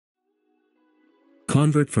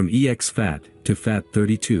Convert from exFat to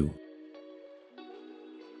Fat32.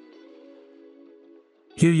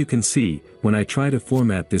 Here you can see, when I try to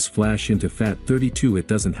format this flash into Fat32 it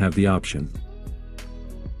doesn't have the option.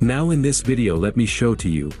 Now in this video let me show to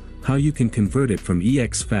you, how you can convert it from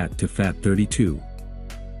exFat to Fat32.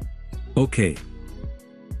 Okay.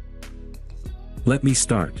 Let me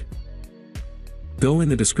start. Go in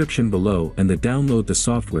the description below and download the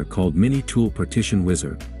software called Mini Tool Partition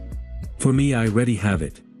Wizard. For me I already have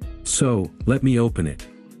it. So, let me open it.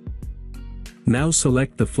 Now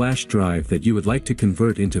select the flash drive that you would like to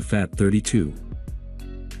convert into Fat32.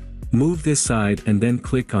 Move this side and then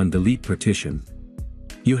click on Delete Partition.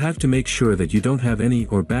 You have to make sure that you don't have any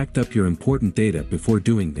or backed up your important data before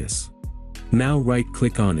doing this. Now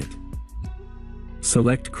right-click on it.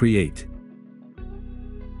 Select Create.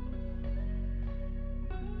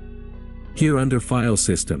 Here under File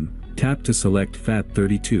System, tap to select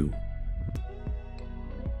Fat32.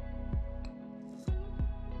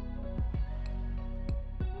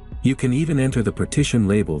 You can even enter the partition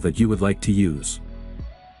label that you would like to use.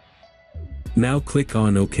 Now click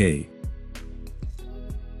on OK.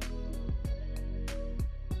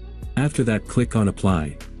 After that click on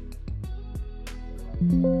Apply.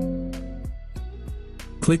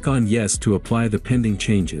 Click on Yes to apply the pending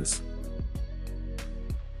changes.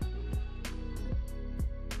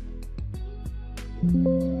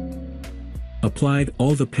 Applied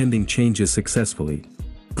all the pending changes successfully.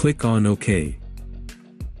 Click on OK.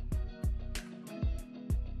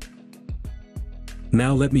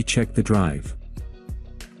 Now let me check the drive.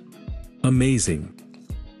 Amazing.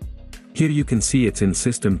 Here you can see it's in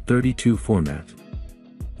System 32 format.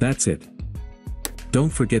 That's it. Don't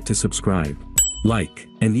forget to subscribe, like,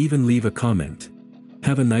 and even leave a comment.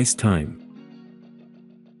 Have a nice time.